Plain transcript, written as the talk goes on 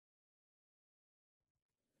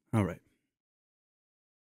All right.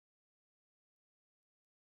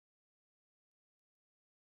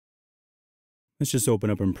 Let's just open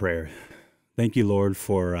up in prayer. Thank you, Lord,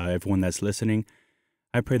 for everyone that's listening.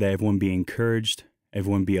 I pray that everyone be encouraged,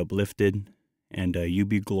 everyone be uplifted, and you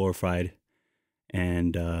be glorified.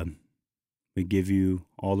 And we give you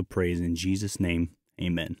all the praise in Jesus' name.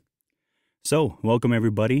 Amen. So, welcome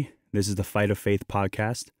everybody. This is the Fight of Faith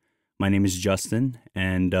podcast. My name is Justin,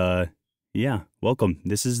 and welcome.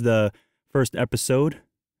 This is the first episode,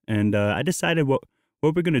 and I decided what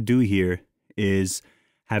we're going to do here is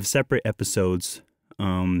have separate episodes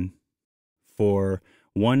for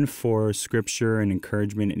scripture and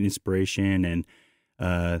encouragement and inspiration, and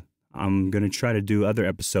I'm going to try to do other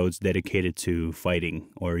episodes dedicated to fighting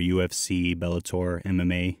or UFC, Bellator,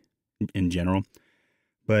 MMA in general.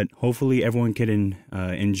 But hopefully everyone can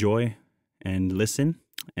enjoy and listen.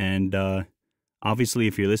 And obviously,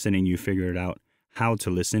 if you're listening, you figured out how to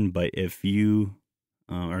listen. But if you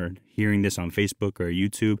are hearing this on Facebook or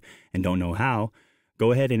YouTube and don't know how,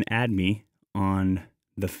 go ahead and add me on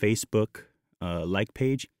the Facebook like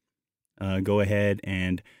page. Go ahead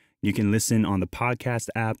and you can listen on the podcast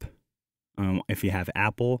app if you have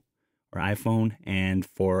Apple or iPhone. And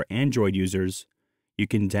for Android users, you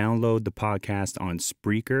can download the podcast on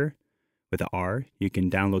Spreaker with an R. You can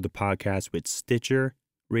download the podcast with Stitcher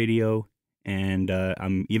Radio. And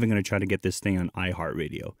I'm even going to try to get this thing on iHeart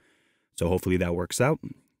Radio. So hopefully that works out.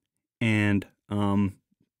 And I'm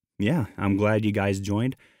glad you guys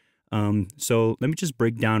joined. So let me just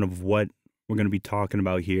break down of what we're going to be talking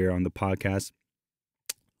about here on the podcast.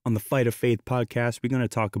 On the Fight of Faith podcast, we're going to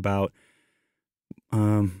talk about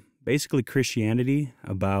basically Christianity,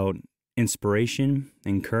 about inspiration,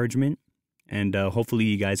 encouragement, and hopefully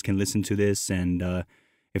you guys can listen to this. And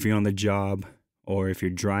if you're on the job or if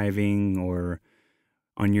you're driving or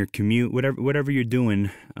on your commute, whatever you're doing,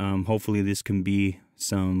 hopefully this can be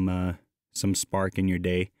some spark in your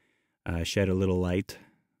day, shed a little light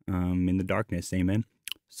in the darkness. Amen.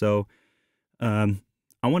 So I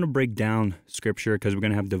want to break down scripture because we're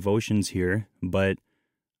going to have devotions here, but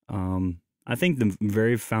I think the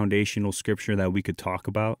very foundational scripture that we could talk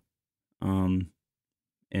about, and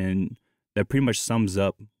that pretty much sums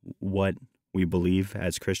up what we believe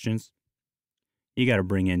as Christians, you got to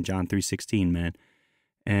bring in John 3:16, man.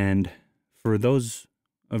 And for those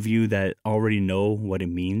of you that already know what it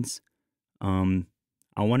means, I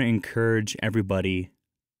want to encourage everybody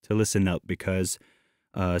to listen up because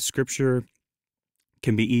scripture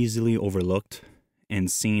can be easily overlooked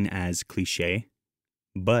and seen as cliche,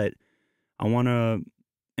 but I want to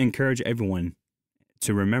encourage everyone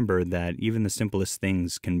to remember that even the simplest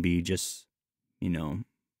things can be just,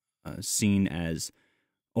 seen as,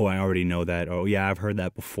 oh, I already know that, or yeah, I've heard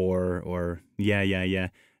that before, or yeah.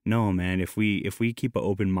 No, man, if we keep an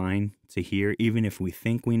open mind to hear, even if we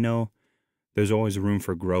think we know, there's always room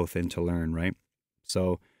for growth and to learn, right?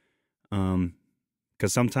 So,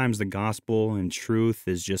 because sometimes the gospel and truth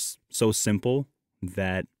is just so simple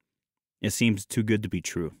that it seems too good to be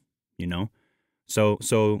true,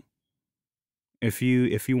 So if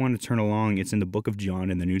you want to turn along, it's in the book of John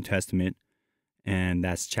in the New Testament, and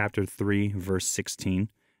that's chapter 3, verse 16,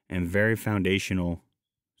 and very foundational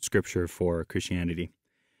scripture for Christianity.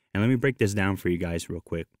 And let me break this down for you guys real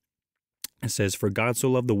quick. It says, "For God so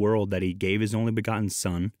loved the world that he gave his only begotten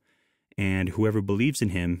Son, and whoever believes in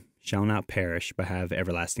him shall not perish but have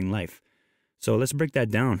everlasting life." So let's break that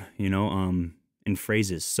down, in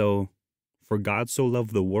phrases. So, for God so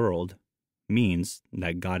loved the world means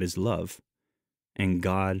that God is love, and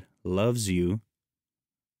God loves you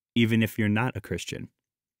even if you're not a Christian.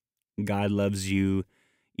 God loves you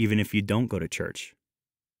even if you don't go to church.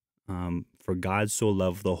 For God so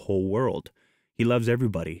loved the whole world. He loves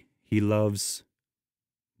everybody. He loves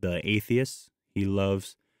the atheist. He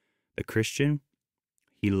loves the Christian.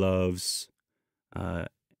 He loves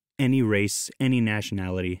any race, any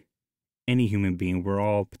nationality, any human being. We're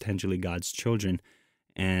all potentially God's children.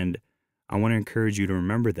 And I want to encourage you to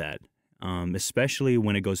remember that, especially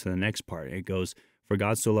when it goes to the next part. It goes, "For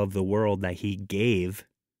God so loved the world that he gave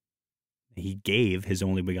his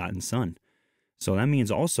only begotten Son." So that means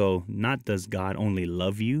also, not does God only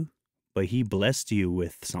love you, but he blessed you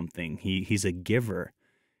with something. He's a giver.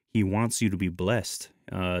 He wants you to be blessed.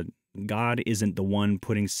 God isn't the one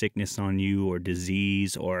putting sickness on you or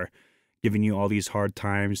disease or giving you all these hard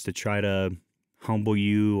times to try to humble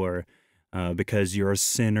you or because you're a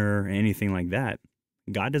sinner or anything like that.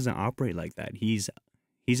 God doesn't operate like that. He's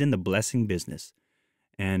in the blessing business.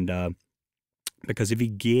 And because if he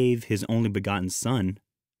gave his only begotten Son,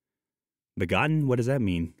 begotten, what does that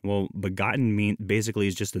mean? Well, begotten basically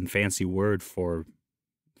is just a fancy word for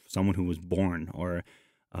someone who was born, or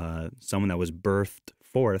someone that was birthed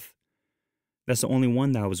forth, that's the only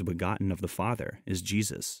one that was begotten of the Father, is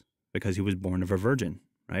Jesus, because he was born of a virgin,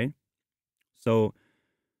 right? So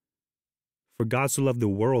for God so loved the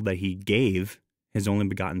world that he gave his only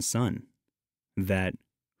begotten Son, that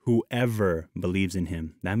whoever believes in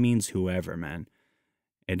him, that means whoever, man.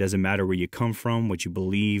 It doesn't matter where you come from, what you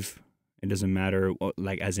believe. It doesn't matter,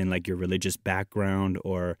 like, as in like your religious background,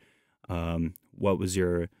 or what was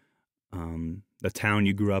your the town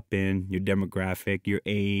you grew up in, your demographic, your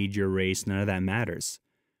age, your race. None of that matters.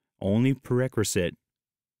 Only prerequisite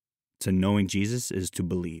to knowing Jesus is to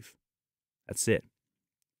believe. That's it.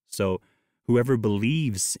 So whoever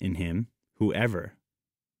believes in him, whoever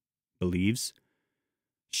believes,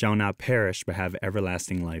 shall not perish but have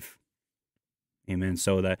everlasting life. Amen.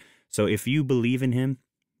 So if you believe in him,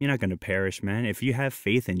 you're not going to perish, man. If you have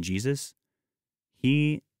faith in Jesus,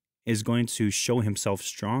 he is going to show himself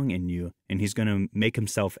strong in you, and he's going to make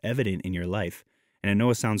himself evident in your life. And I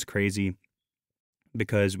know it sounds crazy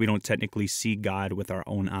because we don't technically see God with our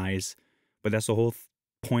own eyes, but that's the whole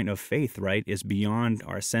point of faith, right? It's beyond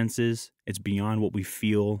our senses. It's beyond what we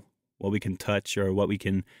feel, what we can touch, or what we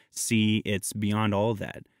can see. It's beyond all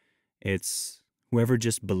that. It's whoever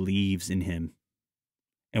just believes in him.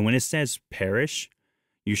 And when it says perish,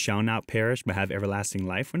 you shall not perish but have everlasting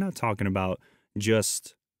life, we're not talking about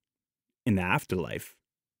just in the afterlife.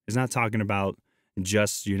 It's not talking about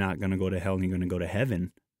just you're not going to go to hell and you're going to go to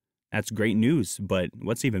heaven. That's great news. But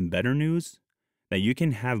what's even better news, that you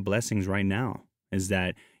can have blessings right now, is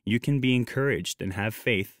that you can be encouraged and have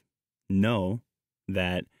faith. Know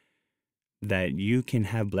that you can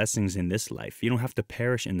have blessings in this life. You don't have to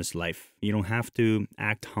perish in this life. You don't have to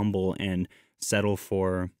act humble and settle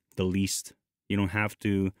for the least. You don't have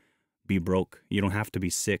to be broke. You don't have to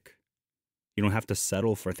be sick. You don't have to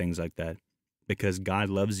settle for things like that, because God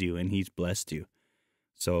loves you and he's blessed you.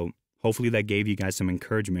 So hopefully that gave you guys some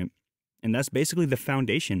encouragement. And that's basically the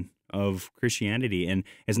foundation of Christianity. And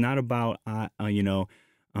it's not about, that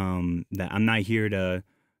I'm not here to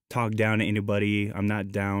talk down to anybody. I'm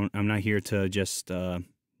not here to just, down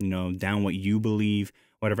what you believe,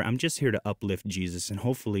 whatever. I'm just here to uplift Jesus and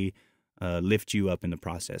hopefully lift you up in the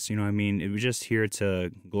process. You know what I mean? We're just here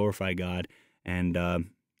to glorify God. And I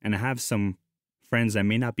have some friends that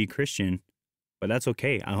may not be Christian, but that's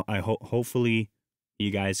okay. Hopefully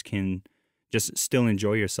you guys can just still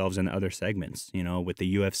enjoy yourselves in the other segments, with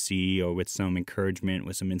the UFC, or with some encouragement,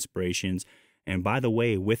 with some inspirations. And by the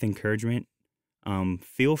way, with encouragement,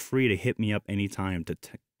 feel free to hit me up anytime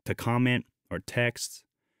to comment or text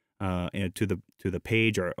to the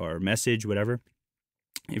page or message, whatever.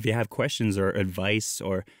 If you have questions or advice,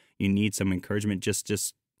 or you need some encouragement, just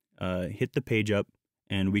hit the page up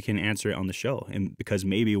and we can answer it on the show. And because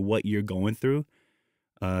maybe what you're going through,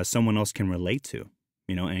 someone else can relate to,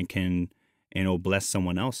 and can, bless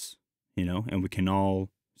someone else, and we can all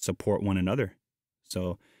support one another.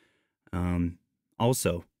 So,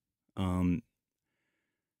 also, I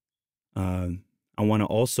want to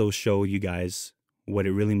also show you guys what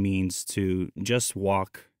it really means to just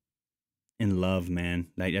walk in love, man.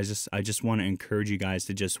 I just want to encourage you guys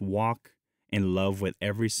to just walk in love with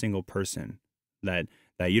every single person. That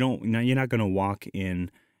you're not going to walk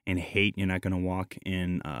in hate. You're not going to walk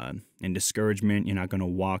in discouragement. You're not going to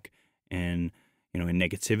walk in in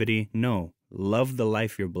negativity. No, love the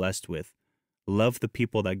life you're blessed with. Love the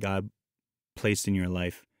people that God placed in your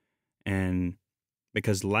life, and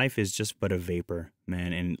because life is just but a vapor,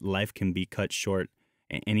 man, and life can be cut short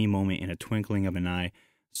at any moment in a twinkling of an eye.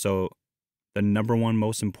 So the number one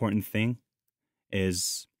most important thing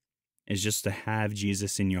is just to have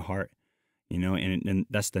Jesus in your heart, and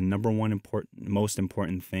that's the number one most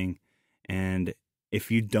important thing. And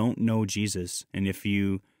if you don't know Jesus, and if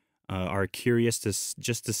you are curious to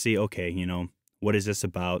see, okay, what is this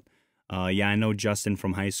about? Yeah, I know Justin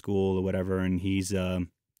from high school or whatever, and he's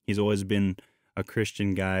always been a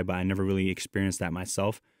Christian guy, but I never really experienced that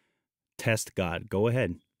myself. Test God. Go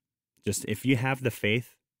ahead. Just if you have the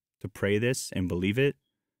faith to pray this and believe it,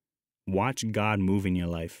 watch God move in your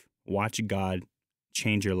life. Watch God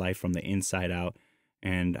change your life from the inside out.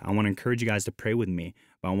 And I want to encourage you guys to pray with me.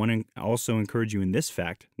 But I want to also encourage you in this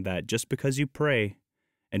fact that just because you pray,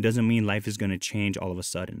 it doesn't mean life is going to change all of a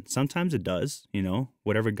sudden. Sometimes it does,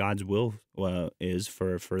 whatever God's will is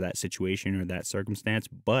for that situation or that circumstance.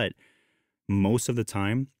 But most of the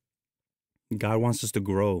time, God wants us to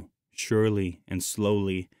grow surely and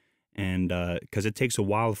slowly. And because it takes a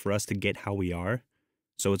while for us to get how we are.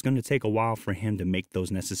 So it's going to take a while for him to make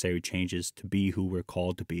those necessary changes to be who we're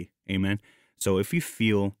called to be. Amen. So if you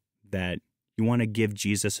feel that you want to give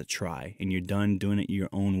Jesus a try, and you're done doing it your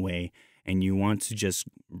own way, and you want to just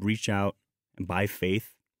reach out by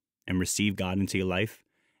faith and receive God into your life,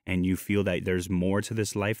 and you feel that there's more to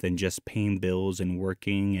this life than just paying bills and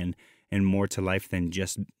working, and more to life than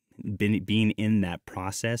just being in that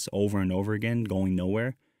process over and over again, going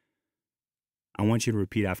nowhere, I want you to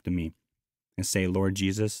repeat after me and say, Lord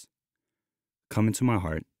Jesus, come into my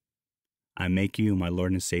heart. I make you my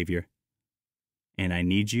Lord and Savior, and I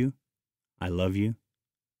need you. I love you.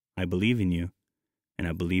 I believe in you, and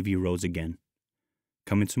I believe you rose again.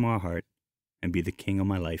 Come into my heart and be the king of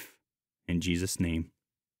my life. In Jesus' name,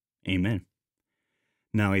 amen.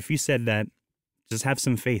 Now, if you said that, just have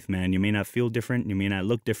some faith, man. You may not feel different. You may not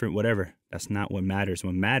look different, whatever. That's not what matters.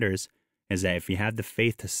 What matters is that if you have the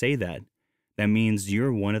faith to say that, that means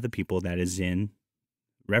you're one of the people that is in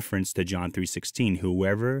reference to John 3:16.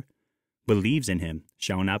 Whoever believes in him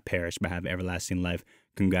shall not perish but have everlasting life.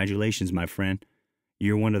 Congratulations, my friend.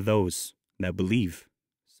 You're one of those that believe.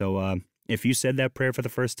 So if you said that prayer for the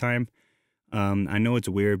first time, I know it's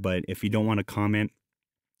weird, but if you don't want to comment,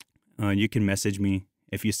 you can message me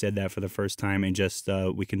if you said that for the first time, and just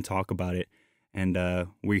we can talk about it. And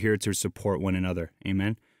we're here to support one another.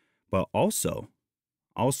 Amen. But also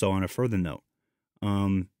on a further note,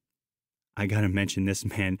 I got to mention this,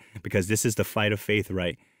 man, because this is the fight of faith,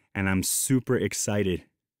 right? And I'm super excited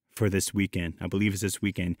for this weekend. I believe it's this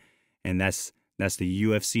weekend. And that's the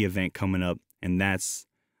UFC event coming up. And that's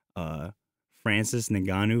Francis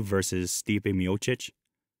Ngannou versus Stipe Miocic.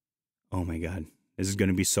 Oh my God. This is going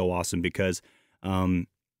to be so awesome, because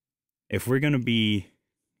if we're going to be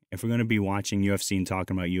watching UFC and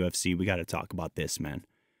talking about UFC, we got to talk about this, man.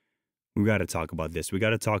 We got to talk about this. We got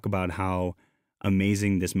to talk about how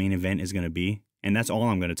amazing this main event is going to be. And that's all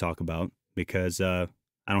I'm going to talk about, because I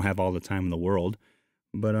don't have all the time in the world.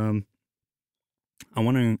 But I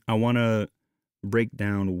want to break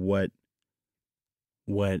down what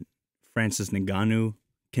Francis Ngannou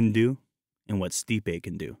can do and what Stipe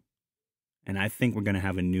can do. And I think we're going to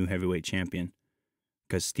have a new heavyweight champion,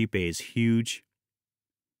 because Stipe is huge.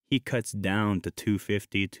 He cuts down to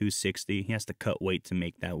 250, 260. He has to cut weight to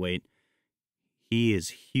make that weight. He is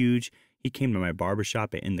huge. He came to my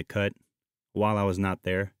barbershop at In the Cut while I was not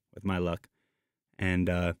there, with my luck. And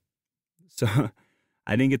so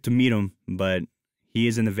I didn't get to meet him, but he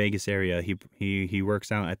is in the Vegas area. He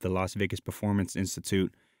works out at the Las Vegas Performance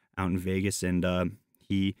Institute out in Vegas, and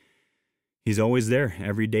he's always there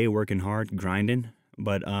every day, working hard, grinding.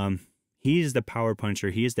 But he is the power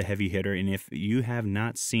puncher. He is the heavy hitter. And if you have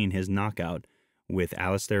not seen his knockout with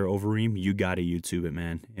Alistair Overeem, you got to YouTube it,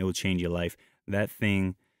 man. It will change your life. That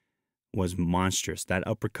thing was monstrous. That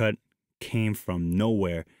uppercut came from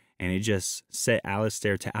nowhere, and it just set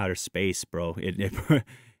Alistair to outer space, bro.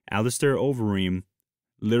 Alistair Overeem,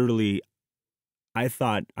 literally, I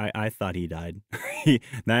thought he died.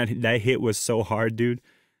 That hit was so hard, dude.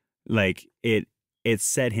 Like it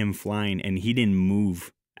set him flying, and he didn't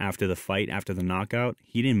move after the fight, after the knockout.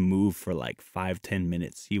 He didn't move for like 5-10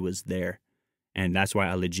 minutes. He was there, and that's why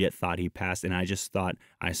I legit thought he passed. And I just thought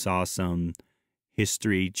I saw some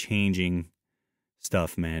history-changing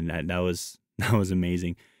stuff, man. That was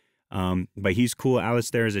amazing. But he's cool.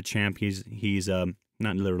 Alistair is a champ. He's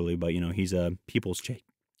not literally, but he's a people's champ.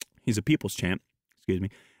 He's a people's champ. Excuse me.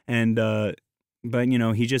 And but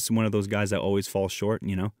he's just one of those guys that always falls short.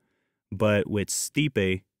 But with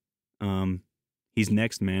Stipe, he's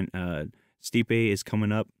next, man. Stipe is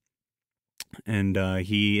coming up, and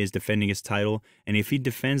he is defending his title. And if he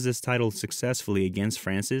defends this title successfully against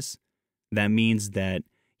Francis, that means that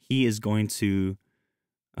he is going to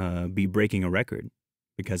be breaking a record,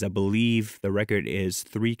 because I believe the record is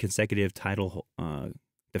 3 consecutive title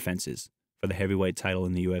defenses for the heavyweight title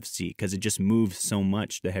in the UFC, because it just moves so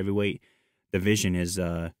much. The heavyweight division is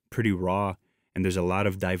pretty raw, and there's a lot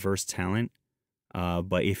of diverse talent.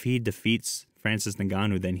 But if he defeats Francis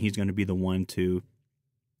Ngannou, then he's going to be the one to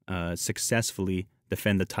successfully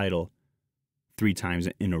defend the title 3 times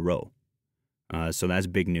in a row. So that's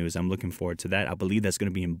big news. I'm looking forward to that. I believe that's going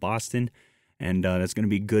to be in Boston, and that's going to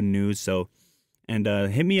be good news. So, and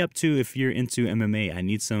hit me up too if you're into MMA. I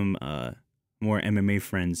need some more MMA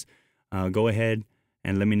friends. Go ahead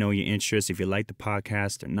and let me know your interest, if you like the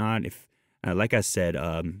podcast or not. If, like I said,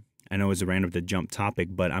 I know it's a random to jump topic,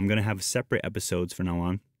 but I'm going to have separate episodes from now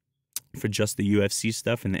on for just the UFC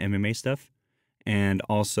stuff and the MMA stuff. And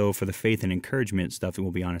also for the faith and encouragement stuff, it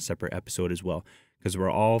will be on a separate episode as well, because we're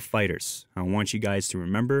all fighters. I want you guys to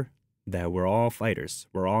remember that we're all fighters.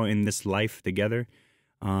 We're all in this life together.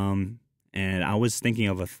 And I was thinking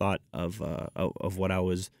of a thought of what I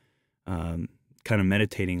was kind of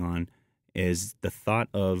meditating on, is the thought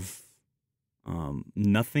of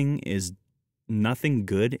Nothing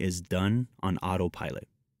good is done on autopilot.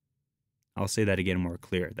 I'll say that again more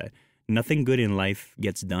clear, that nothing good in life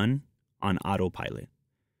gets done on autopilot.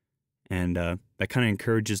 And that kind of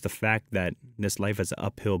encourages the fact that this life is an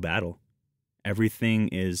uphill battle. Everything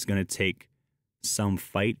is going to take some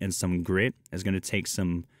fight and some grit. It's going to take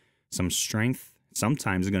some strength.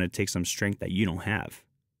 Sometimes it's going to take some strength that you don't have.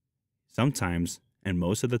 Sometimes, and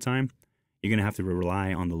most of the time, you're going to have to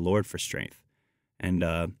rely on the Lord for strength. And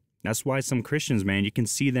that's why some Christians, man, you can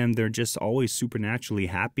see them, they're just always supernaturally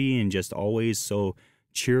happy and just always so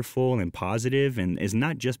cheerful and positive. And it's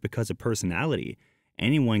not just because of personality.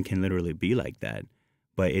 Anyone can literally be like that.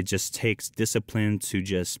 But it just takes discipline to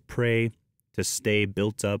just pray, to stay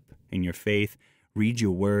built up in your faith, read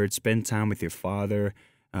your word, spend time with your Father.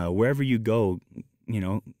 Wherever you go,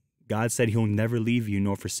 God said he'll never leave you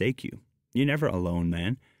nor forsake you. You're never alone,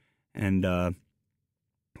 man. And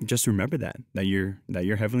just remember that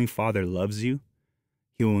your Heavenly Father loves you.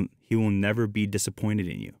 He will never be disappointed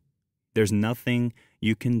in you. There's nothing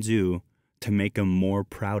you can do to make him more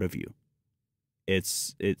proud of you.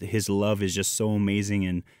 His love is just so amazing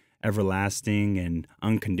and everlasting and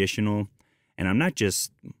unconditional. And I'm not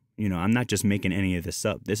just making any of this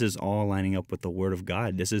up. This is all lining up with the Word of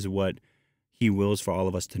God. This is what he wills for all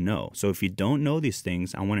of us to know. So if you don't know these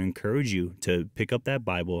things, I want to encourage you to pick up that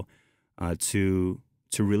Bible, to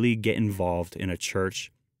really get involved in a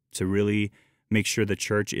church, to really make sure the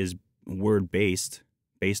church is word-based,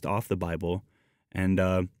 based off the Bible,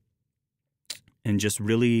 and just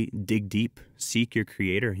really dig deep, seek your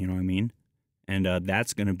Creator, you know what I mean? And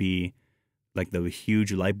that's going to be like the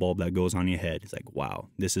huge light bulb that goes on your head. It's like, wow,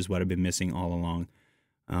 this is what I've been missing all along.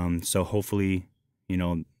 So hopefully,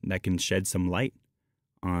 that can shed some light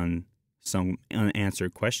on some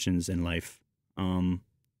unanswered questions in life.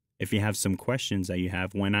 If you have some questions that you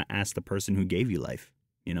have, why not ask the person who gave you life,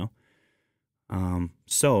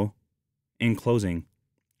 So in closing,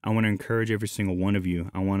 I want to encourage every single one of you.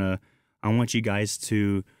 I want you guys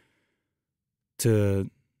to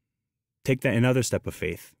take that another step of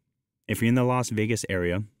faith. If you're in the Las Vegas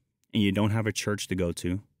area and you don't have a church to go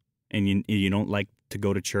to, and you don't like to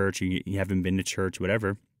go to church, or you haven't been to church,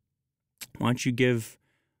 whatever, why don't you give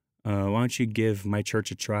my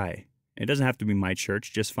church a try? It doesn't have to be my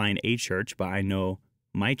church. Just find a church. But I know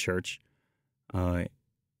my church,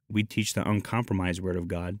 we teach the uncompromised Word of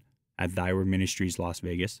God at Thy Word Ministries, Las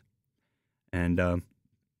Vegas. And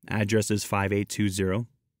address is 5820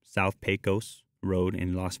 South Pecos Road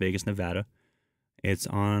in Las Vegas, Nevada. It's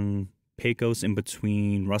on Pecos in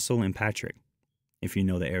between Russell and Patrick, if you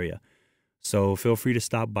know the area. So feel free to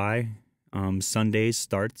stop by. Sundays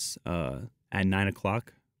starts at 9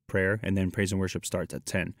 o'clock, prayer, and then praise and worship starts at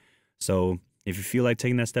 10. So if you feel like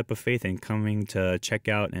taking that step of faith and coming to check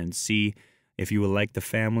out and see if you would like the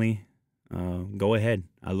family, go ahead.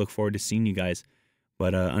 I look forward to seeing you guys.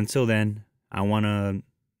 But until then, I want to,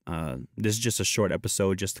 this is just a short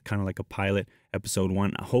episode, just kind of like a pilot, episode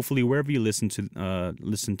 1. Hopefully, wherever you listen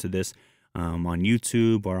to this, on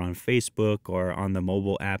YouTube or on Facebook or on the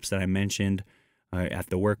mobile apps that I mentioned, at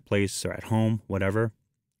the workplace or at home, whatever,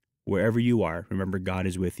 wherever you are, remember God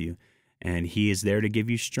is with you. And he is there to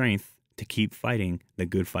give you strength to keep fighting the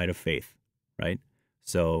good fight of faith, right?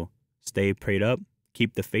 So stay prayed up,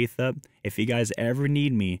 keep the faith up. If you guys ever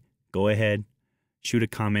need me, go ahead, shoot a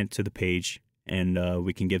comment to the page, and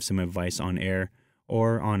we can give some advice on air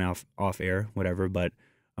or on off air, whatever. But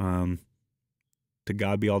to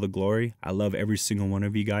God be all the glory. I love every single one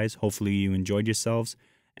of you guys. Hopefully you enjoyed yourselves,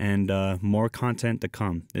 and more content to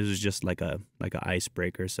come. This is just like a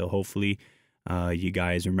icebreaker. So hopefully you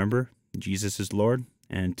guys remember Jesus is Lord,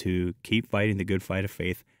 and to keep fighting the good fight of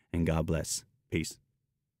faith, and God bless. Peace.